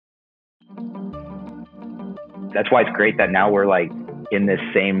That's why it's great that now we're like in this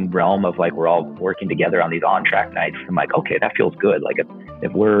same realm of like, we're all working together on these on track nights. I'm like, okay, that feels good. Like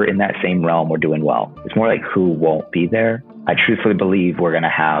if we're in that same realm, we're doing well. It's more like who won't be there. I truthfully believe we're going to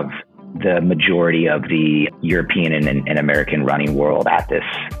have the majority of the European and American running world at this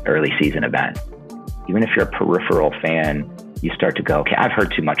early season event. Even if you're a peripheral fan, you start to go, okay, I've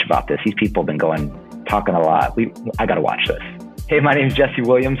heard too much about this. These people have been talking a lot. I got to watch this. Hey, my name is Jesse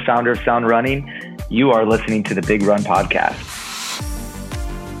Williams, founder of Sound Running. You are listening to the Big Run Podcast.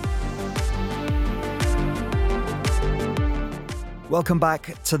 Welcome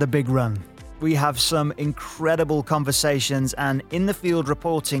back to the Big Run. We have some incredible conversations and in-the-field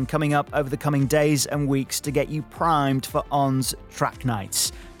reporting coming up over the coming days and weeks to get you primed for ON's Track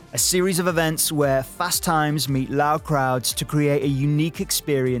Nights, a series of events where fast times meet loud crowds to create a unique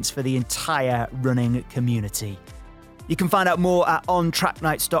experience for the entire running community. You can find out more at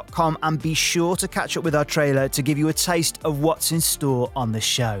ontracknights.com and be sure to catch up with our trailer to give you a taste of what's in store on the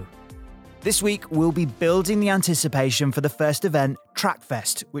show. This week, we'll be building the anticipation for the first event,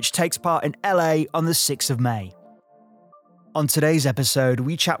 TrackFest, which takes part in LA on the 6th of May. On today's episode,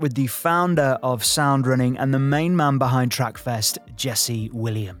 we chat with the founder of Sound Running and the main man behind TrackFest, Jesse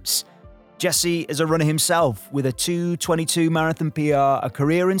Williams. Jesse is a runner himself with a 2:22 marathon PR, a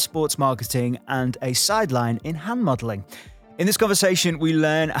career in sports marketing, and a sideline in hand modelling. In this conversation, we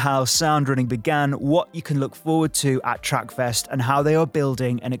learn how Sound Running began, what you can look forward to at TrackFest, and how they are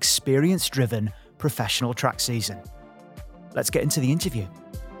building an experience-driven professional track season. Let's get into the interview.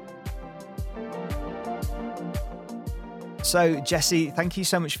 So, Jesse, thank you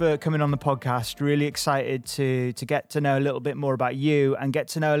so much for coming on the podcast. Really excited to get to know a little bit more about you and get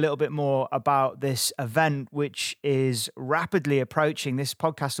to know a little bit more about this event, which is rapidly approaching. This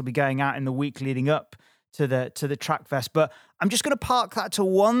podcast will be going out in the week leading up to the TrackFest. But I'm just going to park that to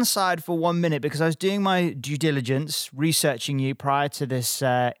one side for 1 minute because I was doing my due diligence, researching you prior to this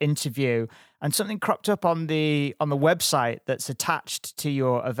interview, and something cropped up on the website that's attached to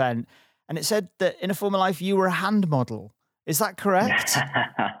your event, and it said that in a former life you were a hand model. Is that correct?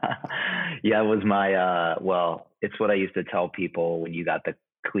 Yeah, it was my, it's what I used to tell people when you got the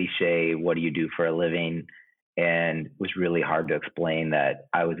cliche, what do you do for a living? And it was really hard to explain that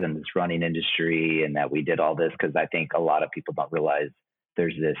I was in this running industry and that we did all this, because I think a lot of people don't realize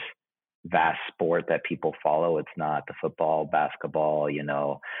there's this vast sport that people follow. It's not the football, basketball,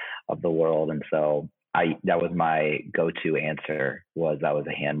 of the world. And so that was my go-to answer, was I was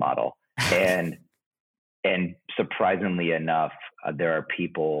a hand model. And surprisingly enough, there are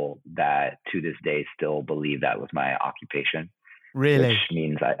people that to this day still believe that was my occupation. Really? Which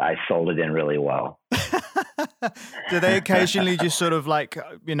means I sold it in really well. Do they occasionally just sort of like,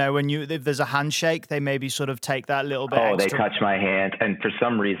 if there's a handshake, they maybe sort of take that little bit extra? They touch my hand. And for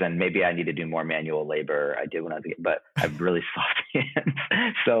some reason, maybe I need to do more manual labor. I did when I was a kid, but I have really soft hands.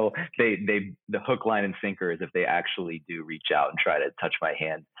 So the hook, line, and sinker is if they actually do reach out and try to touch my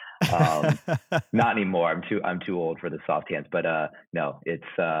hand. Not anymore. I'm too old for the soft hands, but no, it's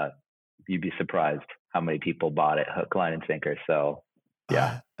you'd be surprised how many people bought it hook, line, and sinker. So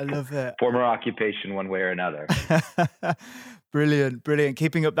yeah, I love it. Former occupation, one way or another. Brilliant.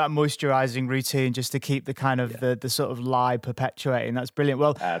 Keeping up that moisturizing routine just to keep the kind of the sort of lie perpetuating. That's brilliant.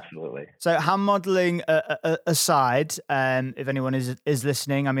 Well, absolutely. So hand modeling aside, if anyone is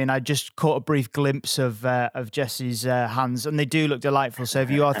listening, I mean, I just caught a brief glimpse of Jesse's hands, and they do look delightful. So if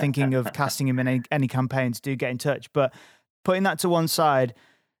you are thinking of casting him in any campaigns, do get in touch. But putting that to one side,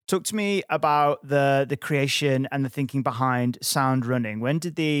 talk to me about the creation and the thinking behind Sound Running. When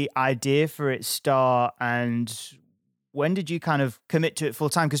did the idea for it start, and when did you kind of commit to it full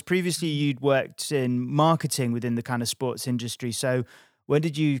time? Because previously you'd worked in marketing within the kind of sports industry. So when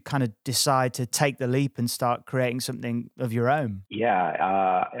did you kind of decide to take the leap and start creating something of your own?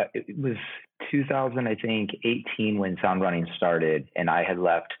 Yeah, it was 2018 when Sound Running started, and I had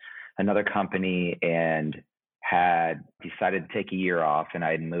left another company and had decided to take a year off, and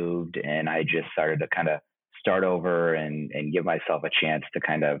I had moved, and I just started to kind of start over and give myself a chance to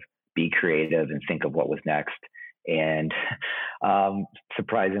kind of be creative and think of what was next. And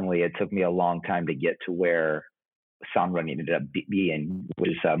surprisingly, it took me a long time to get to where Sound Running ended up being,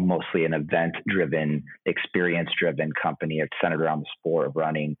 was mostly an event-driven, experience-driven company. It's centered around the sport of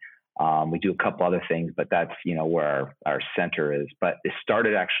running. We do a couple other things, but that's where our center is. But it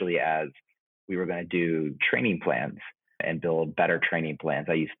started actually as we were going to do training plans and build better training plans.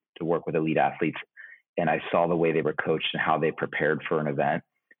 I used to work with elite athletes, and I saw the way they were coached and how they prepared for an event.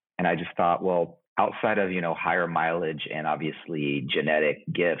 And I just thought, well, outside of, higher mileage and obviously genetic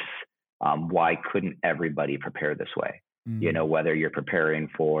gifts, why couldn't everybody prepare this way? Whether you're preparing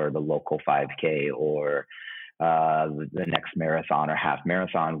for the local 5K or the next marathon or half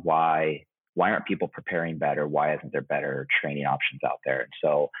marathon, why aren't people preparing better? Why isn't there better training options out there? And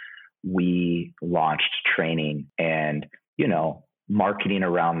so we launched training and, marketing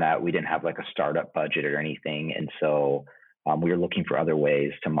around that. We didn't have like a startup budget or anything. And so we were looking for other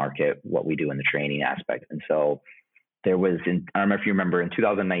ways to market what we do in the training aspect. And so I don't know if you remember, in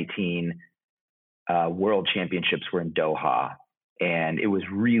 2019, World Championships were in Doha, and it was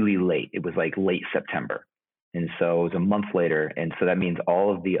really late. It was like late September. And so it was a month later. And so that means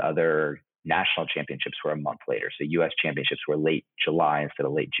all of the other national championships were a month later. So US championships were late July instead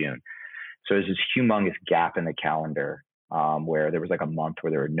of late June. So there's this humongous gap in the calendar where there was like a month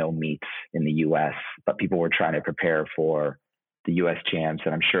where there were no meets in the US, but people were trying to prepare for the US champs.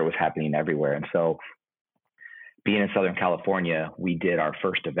 And I'm sure it was happening everywhere. And so being in Southern California, we did our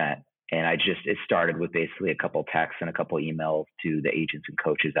first event. And it started with basically a couple texts and a couple emails to the agents and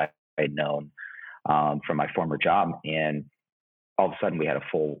coaches I had known from my former job. And all of a sudden we had a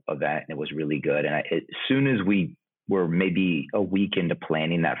full event and it was really good. And as soon as we were maybe a week into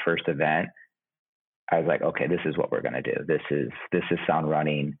planning that first event, I was like, okay, this is what we're going to do. This is Sound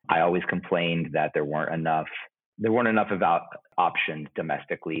Running. I always complained that there weren't enough about options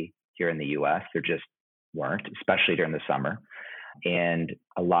domestically here in the US. There just weren't, especially during the summer. And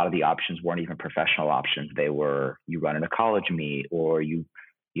a lot of the options weren't even professional options. They were, you run in a college meet, or you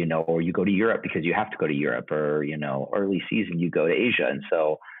go to Europe because you have to go to Europe, or, early season, you go to Asia. And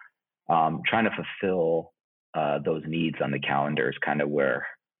so trying to fulfill those needs on the calendar is kind of where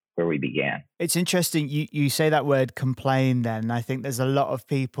we began. It's interesting. You say that word complain then. I think there's a lot of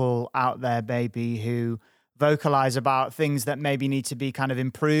people out there, baby, who vocalize about things that maybe need to be kind of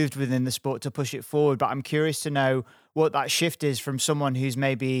improved within the sport to push it forward. But I'm curious to know what that shift is from someone who's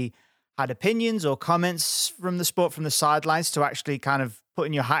maybe had opinions or comments from the sport from the sidelines to actually kind of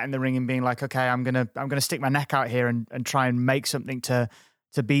putting your hat in the ring and being like, okay, I'm gonna stick my neck out here and try and make something to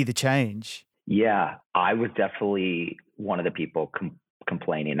be the change. Yeah, I was definitely one of the people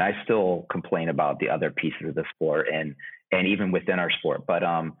complaining. I still complain about the other pieces of the sport and even within our sport. But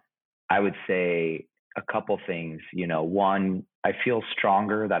I would say a couple things. One, I feel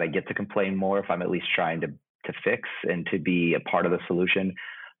stronger that I get to complain more if I'm at least trying to fix and to be a part of the solution.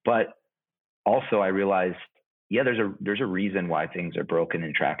 But also I realized, there's a reason why things are broken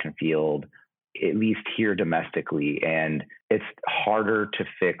in track and field, at least here domestically. And it's harder to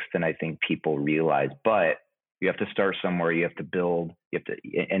fix than I think people realize, but you have to start somewhere. You have to build,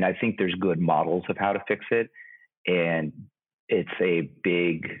 and I think there's good models of how to fix it. And it's a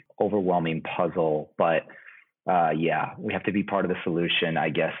big, overwhelming puzzle, but we have to be part of the solution, I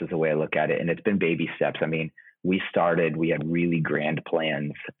guess, is the way I look at it. And it's been baby steps. I mean, we had really grand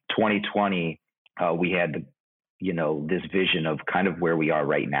plans. 2020, we had this vision of kind of where we are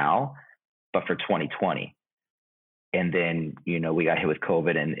right now, but for 2020. And then, we got hit with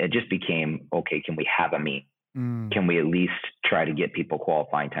COVID, and it just became, okay, can we have a meet? Can we at least try to get people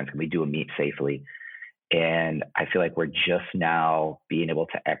qualifying times? Can we do a meet safely? And I feel like we're just now being able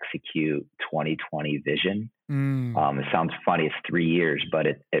to execute 2020 vision. It sounds funny, it's 3 years, but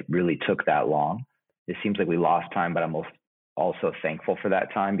it really took that long. It seems like we lost time, but I'm also thankful for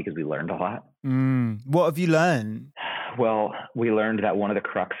that time because we learned a lot. What have you learned? Well, we learned that one of the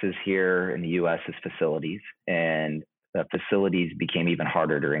cruxes here in the US is facilities, and the facilities became even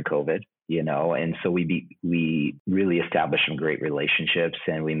harder during COVID, and so we really established some great relationships,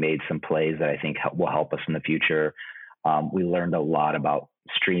 and we made some plays that I think will help us in the future. We learned a lot about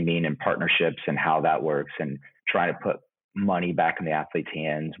streaming and partnerships and how that works, and trying to put money back in the athlete's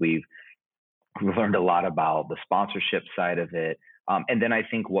hands. We've learned a lot about the sponsorship side of it. And then I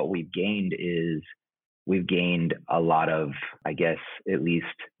think what we've gained a lot of, I guess, at least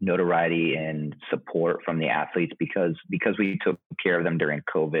notoriety and support from the athletes because we took care of them during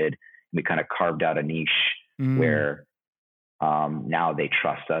COVID. We kind of carved out a niche where now they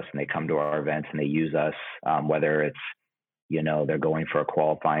trust us and they come to our events and they use us, whether it's, they're going for a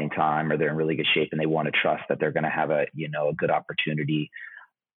qualifying time or they're in really good shape and they want to trust that they're going to have a good opportunity.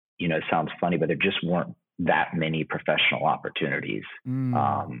 It sounds funny, but there just weren't that many professional opportunities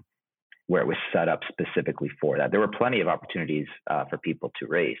where it was set up specifically for that. There were plenty of opportunities for people to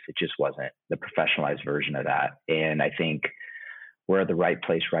race. It just wasn't the professionalized version of that. And I think we're at the right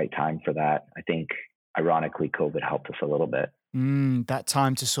place, right time for that. I think, ironically, COVID helped us a little bit. That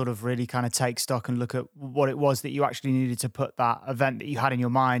time to sort of really kind of take stock and look at what it was that you actually needed to put that event that you had in your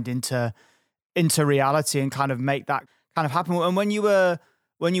mind into reality and kind of make that kind of happen. And when you were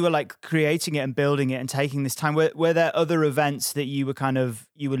like creating it and building it and taking this time, were there other events that you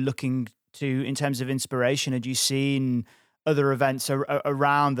were looking to in terms of inspiration? Had you seen other events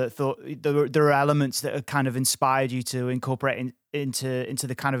around that thought there are elements that have kind of inspired you to incorporate into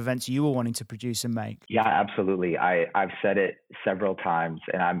the kind of events you were wanting to produce and make? Yeah, absolutely. I've said it several times,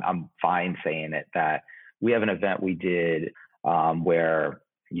 and I'm fine saying it, that we have an event we did where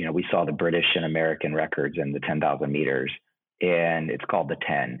we saw the British and American records in the 10,000 meters, and it's called the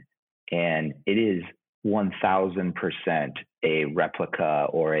 10, and it is 1,000% a replica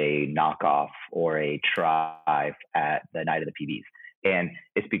or a knockoff or a try at the night of the PBs. And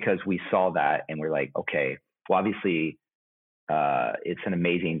it's because we saw that and we're like, okay, well, obviously it's an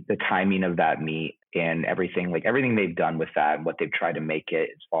amazing, the timing of that meet and everything they've done with that and what they've tried to make it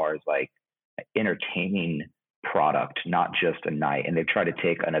as far as like entertaining product, not just a night. And they've tried to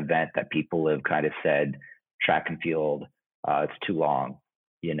take an event that people have kind of said, track and field, it's too long,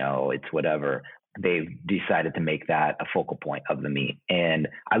 it's whatever. They've decided to make that a focal point of the meet. And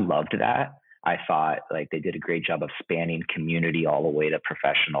I loved that. I thought like they did a great job of spanning community all the way to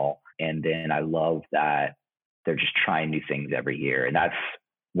professional. And then I love that they're just trying new things every year. And that's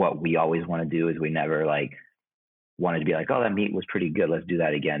what we always want to do, is we never like wanted to be like, oh, that meet was pretty good, let's do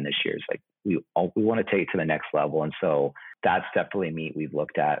that again this year. It's like we want to take it to the next level. And so that's definitely a meet we've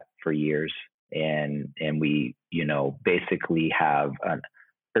looked at for years. And we, basically have an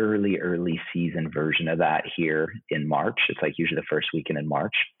early season version of that here in March. It's like usually the first weekend in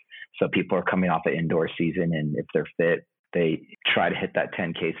March. So people are coming off an indoor season, and if they're fit, they try to hit that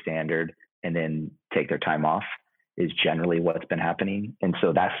 10K standard and then take their time off, is generally what's been happening. And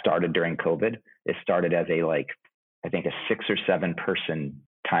so that started during COVID. It started as I think a 6 or 7 person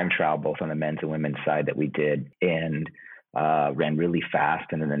time trial, both on the men's and women's side, that we did, and ran really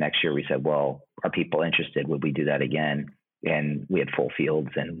fast. And then the next year we said, well, are people interested? Would we do that again? And we had full fields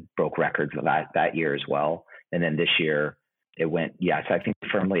and broke records of that year as well. And then this year it went, so I think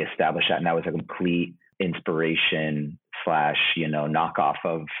firmly established that. And that was a complete inspiration / knockoff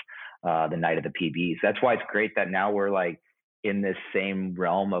of the night of the PBs. That's why it's great that now we're like in this same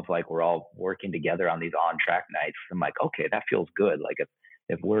realm of like, we're all working together on these on track nights. I'm like, okay, that feels good. Like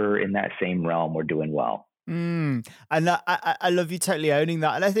if we're in that same realm, we're doing well. And I love you totally owning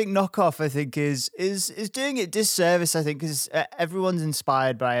that. And I think knockoff, I think is doing it disservice, I think, because everyone's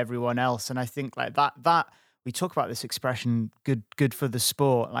inspired by everyone else. And I think like that we talk about this expression, good for the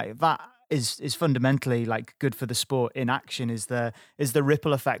sport, like that is fundamentally like good for the sport in action, is the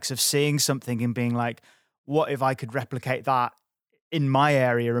ripple effects of seeing something and being like, what if I could replicate that in my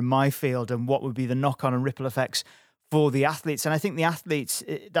area, in my field, and what would be the knock on and ripple effects for the athletes? And I think the athletes,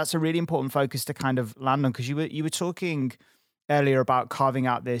 that's a really important focus to kind of land on, because you were talking earlier about carving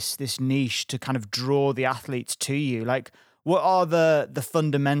out this niche to kind of draw the athletes to you. Like, what are the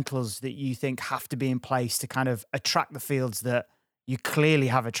fundamentals that you think have to be in place to kind of attract the fields that you clearly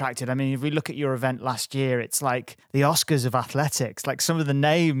have attracted? I mean, if we look at your event last year, it's like the Oscars of athletics, like some of the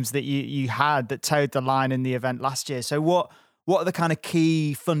names that you had that towed the line in the event last year. So what are the kind of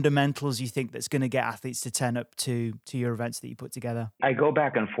key fundamentals you think that's going to get athletes to turn up to your events that you put together? I go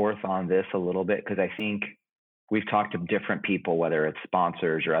back and forth on this a little bit, because I think we've talked to different people, whether it's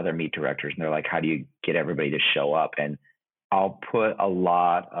sponsors or other meet directors, and they're like, how do you get everybody to show up? And I'll put a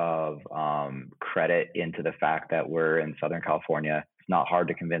lot of credit into the fact that we're in Southern California. It's not hard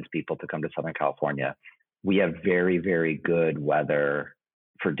to convince people to come to Southern California. We have very, very good weather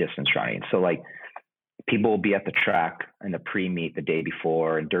for distance running. So like, people will be at the track in the pre-meet the day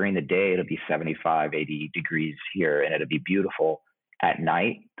before, and during the day, it'll be 75, 80 degrees here, and it'll be beautiful. At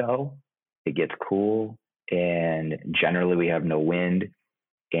night, though, it gets cool, and generally we have no wind,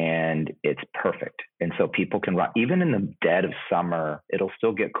 and it's perfect. And so people can run, even in the dead of summer, it'll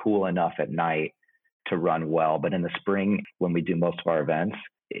still get cool enough at night to run well. But in the spring, when we do most of our events,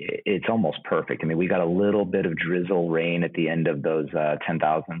 it's almost perfect. I mean, we got a little bit of drizzle rain at the end of those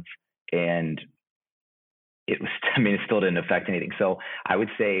 10,000s, and it still didn't affect anything. So I would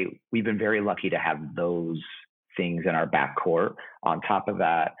say we've been very lucky to have those things in our backcourt. On top of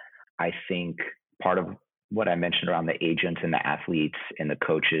that, I think part of what I mentioned around the agents and the athletes and the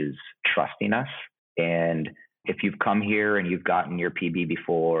coaches trusting us. And if you've come here and you've gotten your PB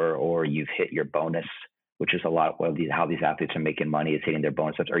before, or you've hit your bonus, which is a lot of how these athletes are making money, is hitting their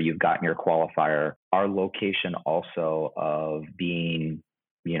bonuses, or you've gotten your qualifier, our location also of being,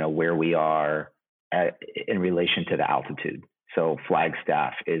 where we are in relation to the altitude. So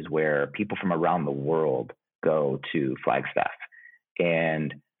Flagstaff is where people from around the world go to Flagstaff.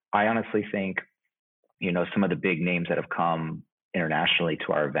 And I honestly think, some of the big names that have come internationally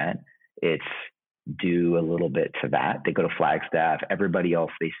to our event, it's due a little bit to that. They go to Flagstaff. Everybody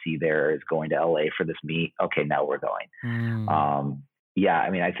else they see there is going to LA for this meet. Okay, now we're going.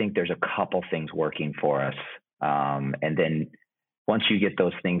 I think there's a couple things working for us And then once you get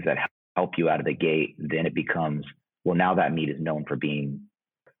those things that help you out of the gate, then it becomes, well, now that meet is known for being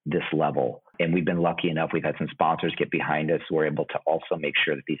this level. And we've been lucky enough. We've had some sponsors get behind us. We're able to also make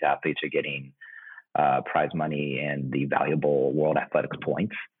sure that these athletes are getting prize money and the valuable World Athletics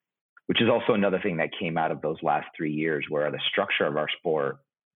points, which is also another thing that came out of those last 3 years, where the structure of our sport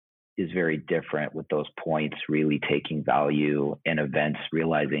is very different, with those points really taking value in events,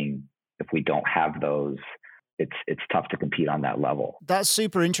 realizing if we don't have those, it's tough to compete on that level. That's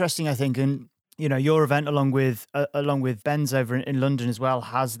super interesting, I think. And, you know, your event along with Ben's over in London as well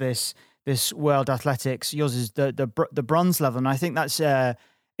has this World Athletics. Yours is the bronze level. And I think that's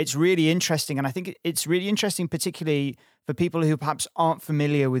it's really interesting. And I think it's really interesting, particularly for people who perhaps aren't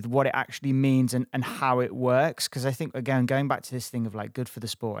familiar with what it actually means and how it works. Because I think, again, going back to this thing of like good for the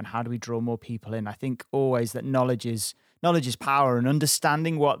sport and how do we draw more people in, I think always that knowledge is power, and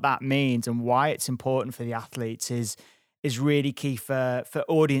understanding what that means and why it's important for the athletes is really key for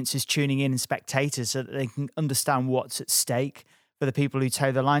audiences tuning in and spectators, so that they can understand what's at stake for the people who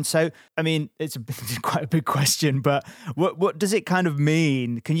toe the line. So, I mean, it's quite a big question, but what does it kind of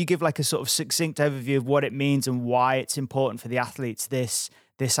mean? Can you give like a sort of succinct overview of what it means and why it's important for the athletes, this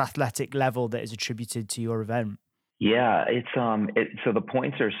athletic level that is attributed to your event? Yeah, so the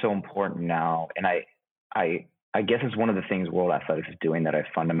points are so important now, and I guess it's one of the things World Athletics is doing that I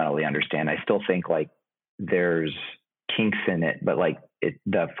fundamentally understand. I still think like there's kinks in it, but like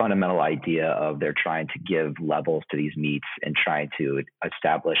the fundamental idea of they're trying to give levels to these meets and trying to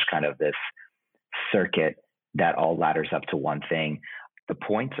establish kind of this circuit that all ladders up to one thing. The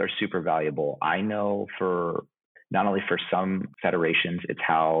points are super valuable. I know for not only for some federations, it's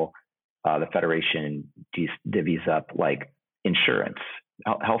how the federation divvies up like insurance,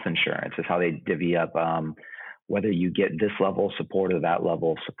 health insurance is how they divvy up whether you get this level of support or that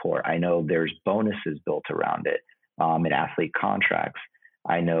level of support. I know there's bonuses built around it in athlete contracts.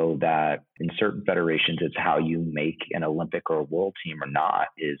 I know that in certain federations, it's how you make an Olympic or a world team or not,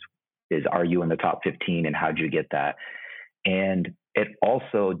 is are you in the top 15 and how'd you get that? And it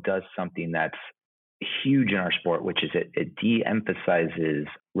also does something that's huge in our sport, which is it de-emphasizes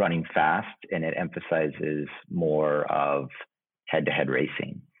running fast, and it emphasizes more of head-to-head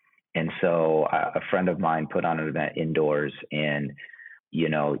racing. And so a friend of mine put on an event indoors, and, you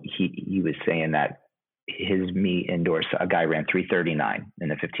know, he was saying that his meet indoors, a guy ran 3:39 in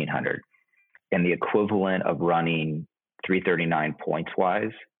the 1500, and the equivalent of running 3:39 points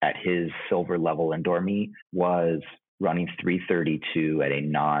wise at his silver level indoor meet was running 3:32 at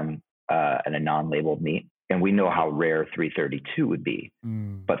a non-labeled meet. And we know how rare 3:32 would be,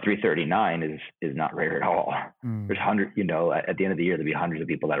 but 3:39 is not rare at all. There's hundreds, you know, at the end of the year, there'll be hundreds of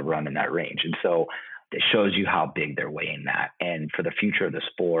people that have run in that range. And so it shows you how big they're weighing that. And for the future of the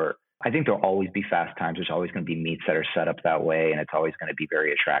sport, I think there'll always be fast times. There's always going to be meets that are set up that way, and it's always going to be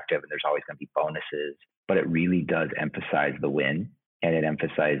very attractive, and there's always going to be bonuses, but it really does emphasize the win, and it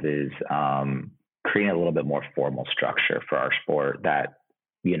emphasizes creating a little bit more formal structure for our sport that,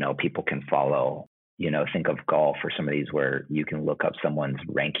 you know, people can follow. You know, think of golf or some of these where you can look up someone's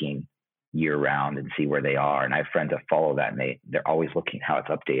ranking year round and see where they are. And I have friends that follow that, and they're always looking how it's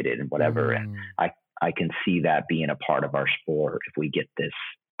updated and whatever. And I can see that being a part of our sport if we get this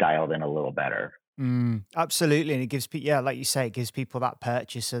dialed in a little better. Absolutely. And it gives people, like you say, it gives people that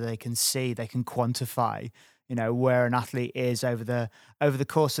purchase so they can see, they can quantify, you know, where an athlete is over the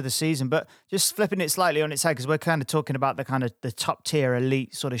course of the season. But just flipping it slightly on its head, because we're kind of talking about the top tier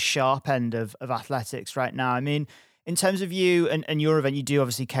elite sort of sharp end of athletics right now. I mean, in terms of you and your event, you do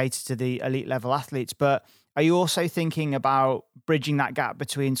obviously cater to the elite level athletes, but are you also thinking about bridging that gap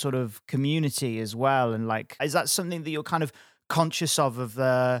between sort of community as well? And like, is that something that you're kind of conscious of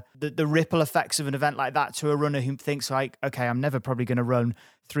the ripple effects of an event like that to a runner who thinks like, okay, I'm never probably going to run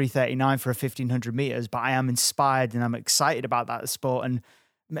 3:39 for a 1500 meters, but I am inspired and I'm excited about that sport, and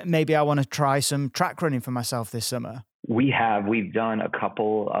maybe I want to try some track running for myself this summer? We've done a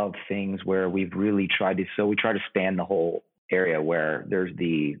couple of things where we've really tried to, so we try to span the whole area, where there's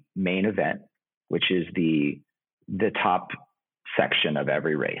the main event, which is the top section of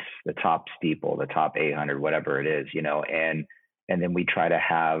every race, the top steeple, the top 800, whatever it is, you know, and then we try to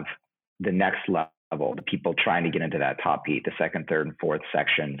have the next level, the people trying to get into that top heat, the second, third, and fourth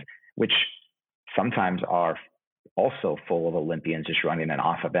sections, which sometimes are also full of Olympians just running an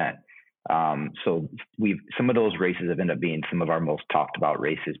off event. So some of those races have ended up being some of our most talked about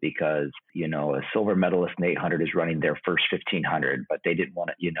races, because, you know, a silver medalist in 800 is running their first 1500, but they didn't want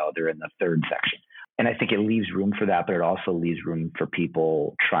to, you know, they're in the third section. And I think it leaves room for that, but it also leaves room for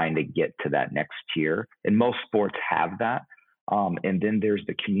people trying to get to that next tier. And most sports have that. And then there's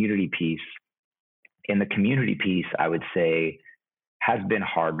the community piece, In the community piece, I would say has been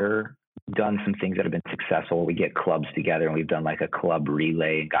harder. Done some things that have been successful. We get clubs together and we've done like a club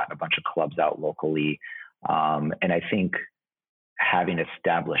relay and gotten a bunch of clubs out locally. And I think having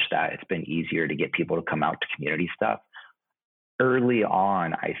established that, it's been easier to get people to come out to community stuff. Early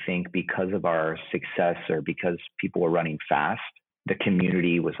on, I think because of our success or because people were running fast, the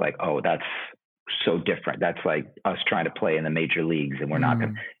community was like, oh, that's so different. That's like us trying to play in the major leagues and we're not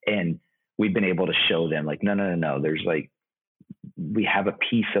going to. And we've been able to show them like, no. There's like, we have a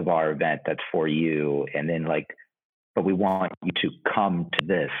piece of our event that's for you. And then like, but we want you to come to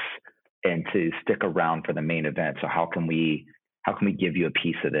this and to stick around for the main event. So how can we give you a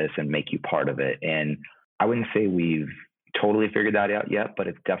piece of this and make you part of it? And I wouldn't say we've totally figured that out yet, but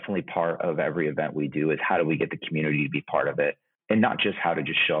it's definitely part of every event we do is how do we get the community to be part of it? And not just how to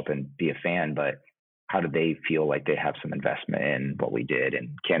just show up and be a fan, but how do they feel like they have some investment in what we did?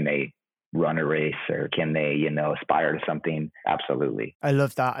 And can they run a race or can they, aspire to something? Absolutely. I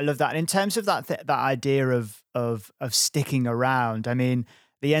love that. And in terms of that idea of sticking around, I mean,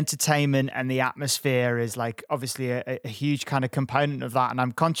 the entertainment and the atmosphere is like obviously a huge kind of component of that. And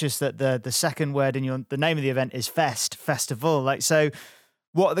I'm conscious that the second word in the name of the event is festival. Like, so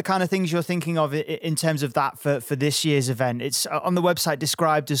what are the kind of things you're thinking of in terms of that for this year's event? It's on the website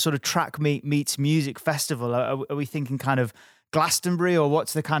described as sort of track meets music festival. Are we thinking kind of Glastonbury, or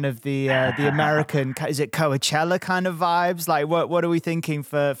what's the kind of the American, is it Coachella kind of vibes? Like what are we thinking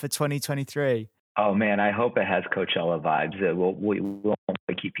for 2023? Oh man, I hope it has Coachella vibes. We won't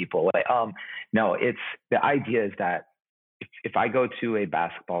keep people away. No, it's the idea is that if I go to a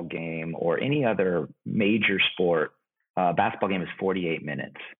basketball game or any other major sport, basketball game is 48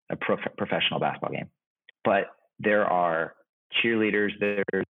 minutes, a professional basketball game. But there are cheerleaders,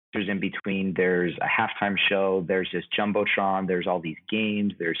 there's in between, there's a halftime show, there's this Jumbotron, there's all these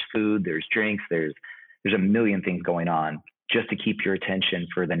games, there's food, there's drinks, there's a million things going on just to keep your attention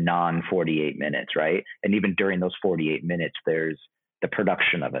for the non 48 minutes, right? And even during those 48 minutes, there's the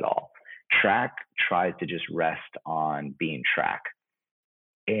production of it all. Track tries to just rest on being track.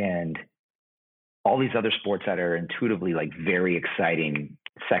 And all these other sports that are intuitively like very exciting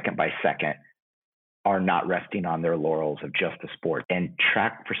second by second are not resting on their laurels of just the sport. And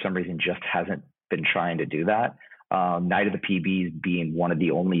track for some reason just hasn't been trying to do that. Night of the PBs being one of the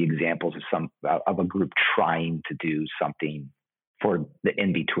only examples of a group trying to do something for the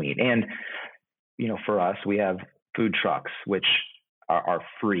in between. And for us, we have food trucks which are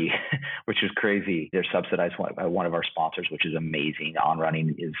free, which is crazy. They're subsidized by one of our sponsors, which is amazing. On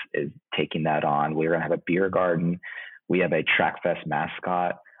Running is taking that on. We're going to have a beer garden. We have a Track Fest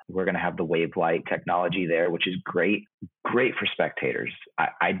mascot. We're going to have the wave light technology there, which is great for spectators.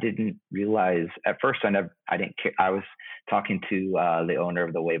 I didn't realize at first. I didn't care. I was talking to the owner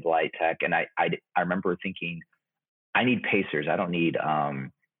of the wave light tech, and I remember thinking, I need pacers. I don't need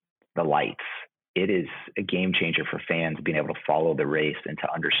the lights. It is a game changer for fans being able to follow the race and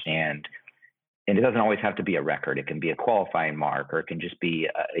to understand. And it doesn't always have to be a record. It can be a qualifying mark, or it can just be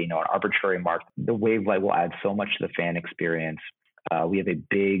an arbitrary mark. The wave light will add so much to the fan experience. We have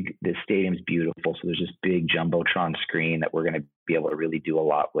the stadium's beautiful. So there's this big Jumbotron screen that we're going to be able to really do a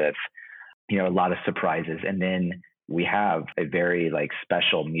lot with, a lot of surprises. And then we have a very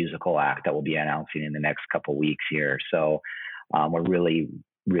special musical act that we'll be announcing in the next couple of weeks here. So we're really,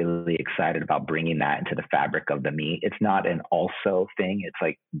 really excited about bringing that into the fabric of the meet. It's not an also thing. It's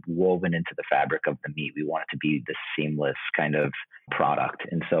like woven into the fabric of the meet. We want it to be the seamless kind of product.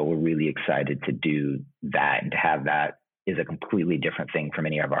 And so we're really excited to do that, and to have that is a completely different thing from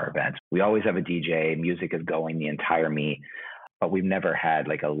any of our events. We always have a DJ, music is going the entire meet, but we've never had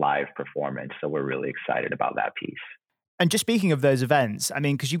a live performance. So we're really excited about that piece. And just speaking of those events, I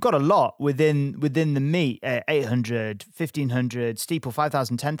mean, because you've got a lot within the meet, 800, 1500, steeple,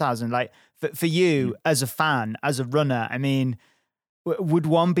 5,000, 10,000, for you as a fan, as a runner, I mean, would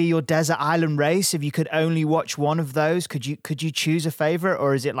one be your desert island race? If you could only watch one of those, could you choose a favorite,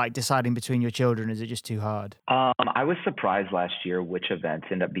 or is it like deciding between your children? Is it just too hard? I was surprised last year which events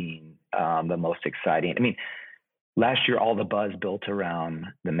end up being the most exciting. I mean, last year, all the buzz built around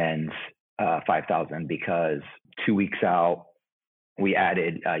the men's 5,000 because 2 weeks out, we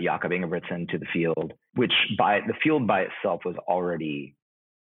added Jakob Ingebrigtsen to the field, which the field by itself was already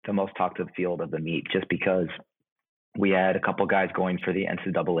the most talked to the field of the meet, just because we had a couple guys going for the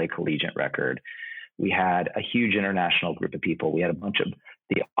NCAA collegiate record. We had a huge international group of people. We had a bunch of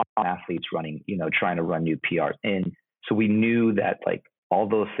the athletes running, trying to run new PRs. And so we knew that all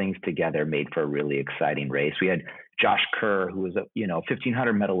those things together made for a really exciting race. We had Josh Kerr, who was a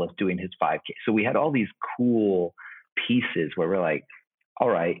 1,500 medalist doing his 5K. So we had all these cool pieces where we're like, all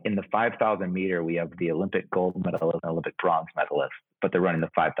right, in the 5,000 meter, we have the Olympic gold medalist and Olympic bronze medalist, but they're running the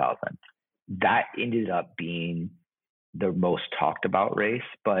 5,000. That ended up being the most talked about race.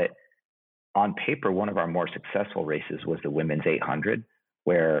 But on paper, one of our more successful races was the women's 800,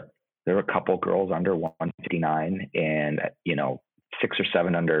 where there were a couple girls under 159 and, 6 or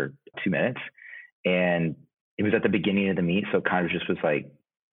 7 under 2 minutes. And it was at the beginning of the meet. So it kind of just was like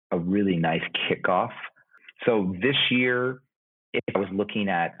a really nice kickoff. So this year, if I was looking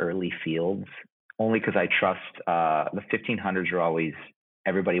at early fields, only because I trust the 1500s are always,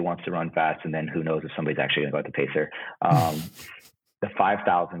 everybody wants to run fast, and then who knows if somebody's actually going to go at the pacer. The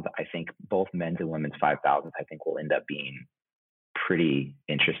 5,000s, I think both men's and women's 5,000s, I think will end up being pretty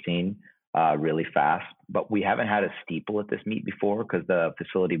interesting, really fast. But we haven't had a steeple at this meet before because the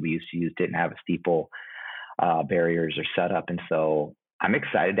facility we used to use didn't have a steeple. Barriers are set up. And so I'm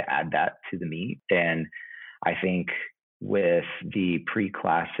excited to add that to the meet. And I think with the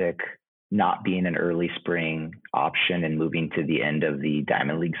pre-classic not being an early spring option and moving to the end of the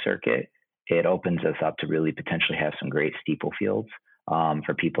Diamond League circuit, it opens us up to really potentially have some great steeple fields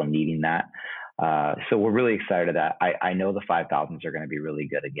for people needing that. So we're really excited that I know the 5,000s are going to be really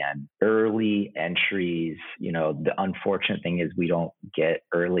good again. Early entries, the unfortunate thing is we don't get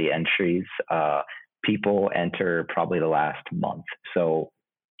early entries. People enter probably the last month. So,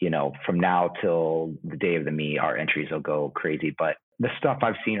 from now till the day of the meet, our entries will go crazy. But the stuff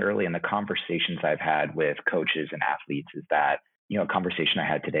I've seen early and the conversations I've had with coaches and athletes is that, a conversation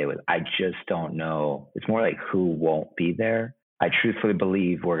I had today was, I just don't know. It's more like who won't be there. I truthfully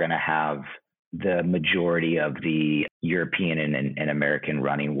believe we're going to have the majority of the European and American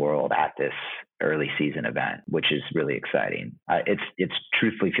running world at this early season event, which is really exciting. It's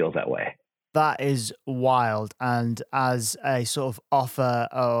truthfully feels that way. That is wild. And as a sort of offer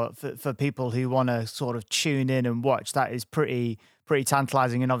for people who want to sort of tune in and watch, that is pretty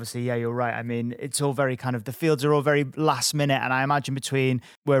tantalizing. And obviously, yeah, you're right. I mean, it's all very kind of, the fields are all very last minute. And I imagine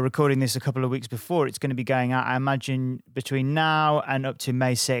we're recording this a couple of weeks before it's going to be going out. I imagine between now and up to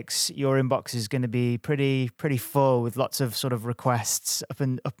May 6th, your inbox is going to be pretty full with lots of sort of requests up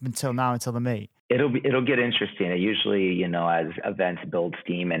until now, until the meet. It'll get interesting. It usually, as events build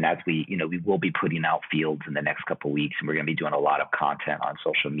steam, and as we will be putting out fields in the next couple of weeks, and we're going to be doing a lot of content on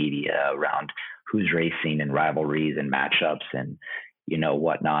social media around who's racing and rivalries and matchups and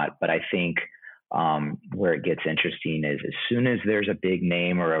whatnot. But I think where it gets interesting is as soon as there's a big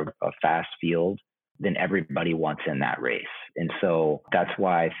name or a fast field, then everybody wants in that race. And so that's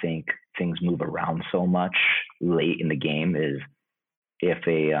why I think things move around so much late in the game is, if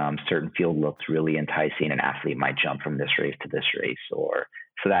a certain field looks really enticing, an athlete might jump from this race to this race, so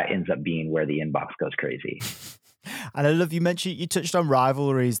that ends up being where the inbox goes crazy. And I love you touched on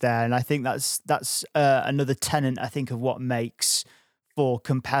rivalries there, and I think that's another tenet, I think, of what makes for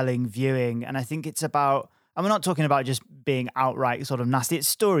compelling viewing. And I think it's about, and we're not talking about just being outright sort of nasty. It's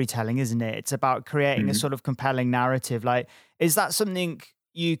storytelling, isn't it? It's about creating a sort of compelling narrative. Like, is that something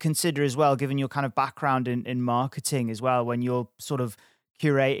you consider as well, given your kind of background in marketing as well, when you're sort of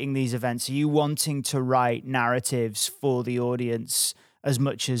curating these events? Are you wanting to write narratives for the audience as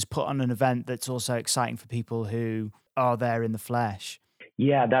much as put on an event that's also exciting for people who are there in the flesh?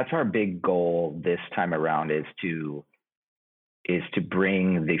 Yeah, that's our big goal this time around, is to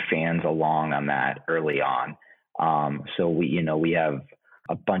bring the fans along on that early on. So we have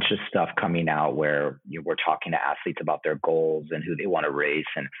a bunch of stuff coming out where we're talking to athletes about their goals and who they want to race.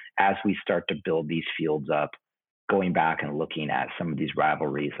 And as we start to build these fields up, going back and looking at some of these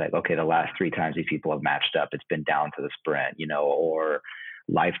rivalries, like, okay, the last 3 times these people have matched up, it's been down to the sprint, or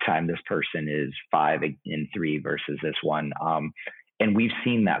lifetime, this person is 5-3 versus this one. And we've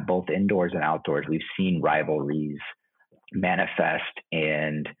seen that both indoors and outdoors. We've seen rivalries manifest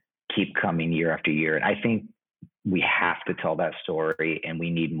and keep coming year after year. And I think we have to tell that story, and we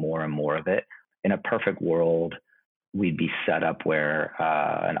need more and more of it. In a perfect world, we'd be set up where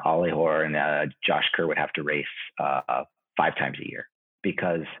an Ollie Hoare and Josh Kerr would have to race 5 times a year,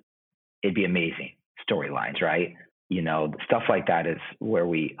 because it'd be amazing storylines, right? Stuff like that is where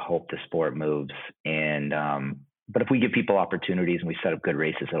we hope the sport moves. And but if we give people opportunities and we set up good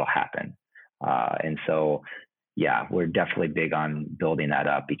races, it'll happen. And so, yeah, we're definitely big on building that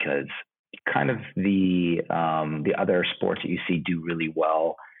up, because kind of the other sports that you see do really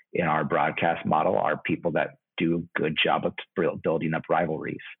well in our broadcast model are people that do a good job of building up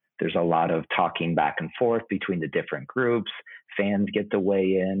rivalries. There's a lot of talking back and forth between the different groups. Fans get to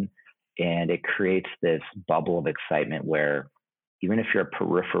weigh in, and it creates this bubble of excitement where even if you're a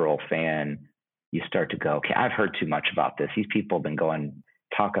peripheral fan, you start to go, okay, I've heard too much about this. These people have been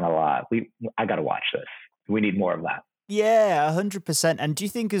talking a lot. I got to watch this. We need more of that. Yeah, 100%. And do you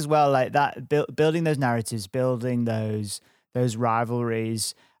think as well, like that, building those narratives, building those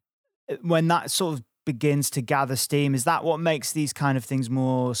rivalries, when that sort of begins to gather steam, is that what makes these kind of things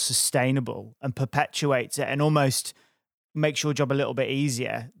more sustainable and perpetuates it and almost makes your job a little bit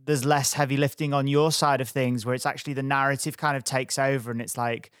easier? There's less heavy lifting on your side of things where it's actually the narrative kind of takes over and it's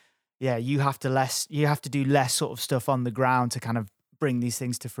like, yeah, you have to do less sort of stuff on the ground to kind of bring these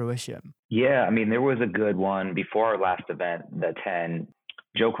things to fruition. Yeah, I mean, there was a good one before our last event, the 10.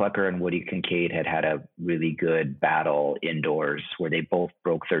 Joe Klecker and Woody Kincaid had a really good battle indoors where they both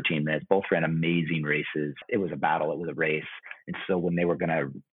broke 13 minutes, both ran amazing races. It was a battle, it was a race. And so when they were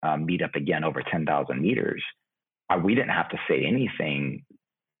going to meet up again over 10,000 meters, we didn't have to say anything.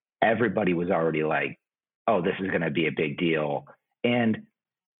 Everybody was already like, oh, this is going to be a big deal. And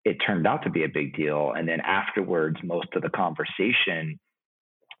it turned out to be a big deal. And then afterwards, most of the conversation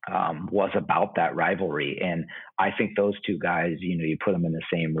was about that rivalry. And I think those two guys, you put them in the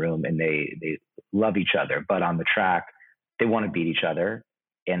same room and they love each other, but on the track, they want to beat each other.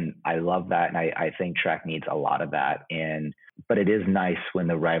 And I love that. And I think track needs a lot of that. But it is nice when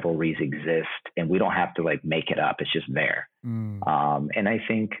the rivalries exist and we don't have to like make it up. It's just there. And I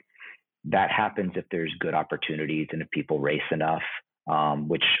think that happens if there's good opportunities and if people race enough,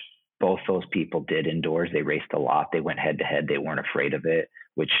 which both those people did indoors. They raced a lot. They went head to head. They weren't afraid of it,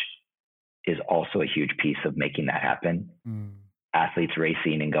 which is also a huge piece of making that happen. Athletes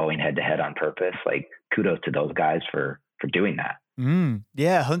racing and going head to head on purpose. Like kudos to those guys for doing that.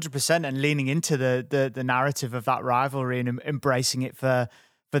 Yeah, 100%. And leaning into the narrative of that rivalry and embracing it for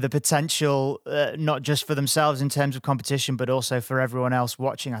the potential, not just for themselves in terms of competition, but also for everyone else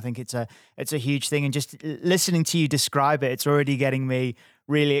watching. I think it's a huge thing. And just listening to you describe it, it's already getting me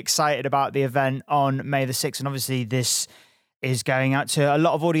really excited about the event on May the 6th. And obviously this is going out to a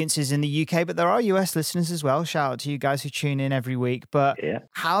lot of audiences in the UK, but there are US listeners as well. Shout out to you guys who tune in every week. But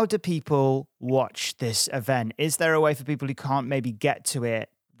How do people watch this event? Is there a way for people who can't maybe get to it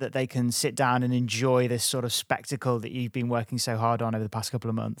that they can sit down and enjoy this sort of spectacle that you've been working so hard on over the past couple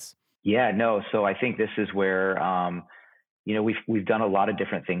of months? Yeah, no. So I think this is where, we've done a lot of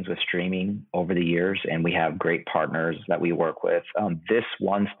different things with streaming over the years, and we have great partners that we work with. This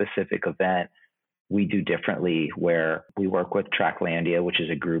one specific event we do differently, where we work with Tracklandia, which is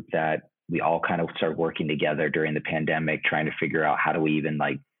a group that we all kind of started working together during the pandemic, trying to figure out how do we even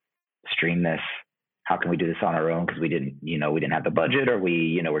like stream this? How can we do this on our own? Because we didn't have the budget, or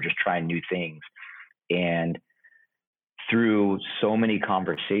we're just trying new things. And through so many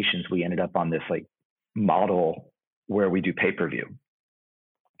conversations, we ended up on this like model where we do pay-per-view,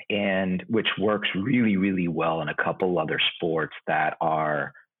 and which works really, really well in a couple other sports that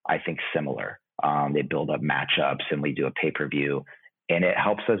are, I think, similar. They build up matchups and we do a pay-per-view, and it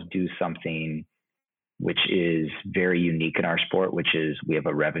helps us do something which is very unique in our sport, which is we have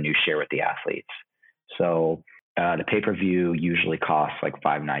a revenue share with the athletes. So the pay-per-view usually costs like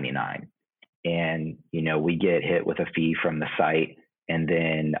 $5.99, and we get hit with a fee from the site, and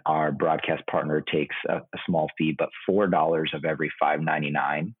then our broadcast partner takes a small fee, but $4 of every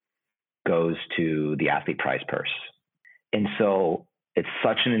 $5.99 goes to the athlete prize purse. And so it's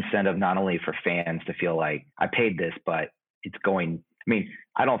such an incentive, not only for fans to feel like I paid this, but it's going. I mean,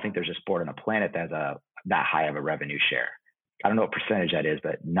 I don't think there's a sport on the planet that has that high of a revenue share. I don't know what percentage that is,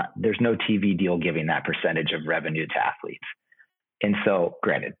 but there's no TV deal giving that percentage of revenue to athletes. And so,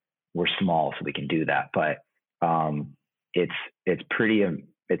 granted, we're small, so we can do that, but it's pretty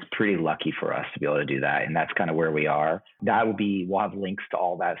lucky for us to be able to do that, and that's kind of where we are. We'll have links to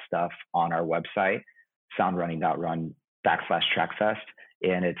all that stuff on our website, soundrunning.run/TrackFest,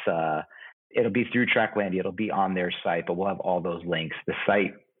 and it'll be through Tracklandia. It'll be on their site, but we'll have all those links. The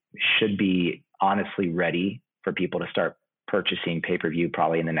site should be honestly ready for people to start purchasing pay-per-view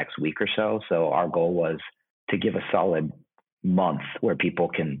probably in the next week or so. So our goal was to give a solid month where people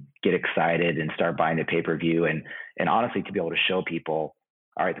can get excited and start buying the pay-per-view, and honestly to be able to show people,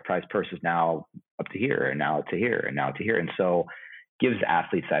 all right, the prize purse is now up to here, and now to here, and now to here. And so gives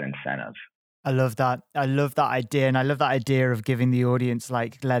athletes that incentive. I love that. I love that idea. And I love that idea of giving the audience,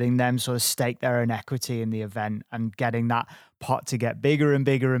 like letting them sort of stake their own equity in the event and getting that pot to get bigger and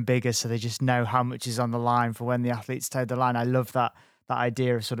bigger and bigger, so they just know how much is on the line for when the athletes toe the line. I love that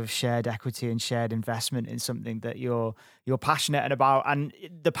idea of sort of shared equity and shared investment in something that you're passionate about. And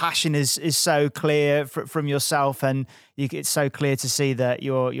the passion is so clear from yourself, and it's so clear to see that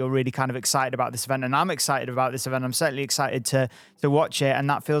you're really kind of excited about this event. And I'm excited about this event. I'm certainly excited to watch it. And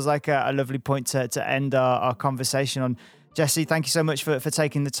that feels like a lovely point to end our conversation on. Jesse, thank you so much for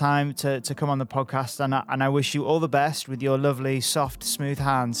taking the time to come on the podcast. And I wish you all the best with your lovely, soft, smooth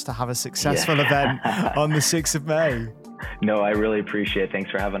hands to have a successful event on the 6th of May. No, I really appreciate it. Thanks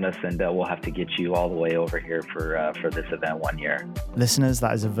for having us, and we'll have to get you all the way over here for this event one year. Listeners,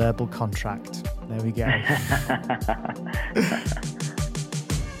 that is a verbal contract. There we go.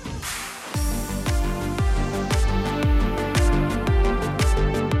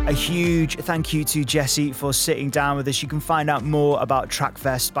 A huge thank you to Jesse for sitting down with us. You can find out more about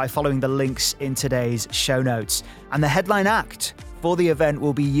Trackfest by following the links in today's show notes. And the headline act for the event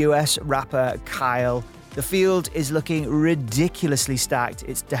will be US rapper Kyle. The field is looking ridiculously stacked.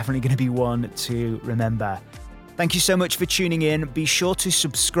 It's definitely going to be one to remember. Thank you so much for tuning in. Be sure to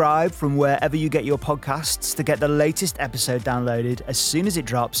subscribe from wherever you get your podcasts to get the latest episode downloaded as soon as it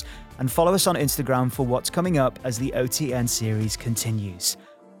drops, and follow us on Instagram for what's coming up as the OTN series continues.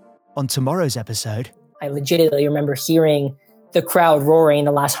 On tomorrow's episode, I legitimately remember hearing the crowd roaring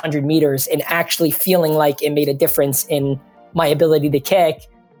the last 100 meters and actually feeling like it made a difference in my ability to kick.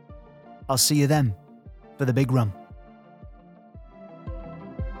 I'll see you then for the big run.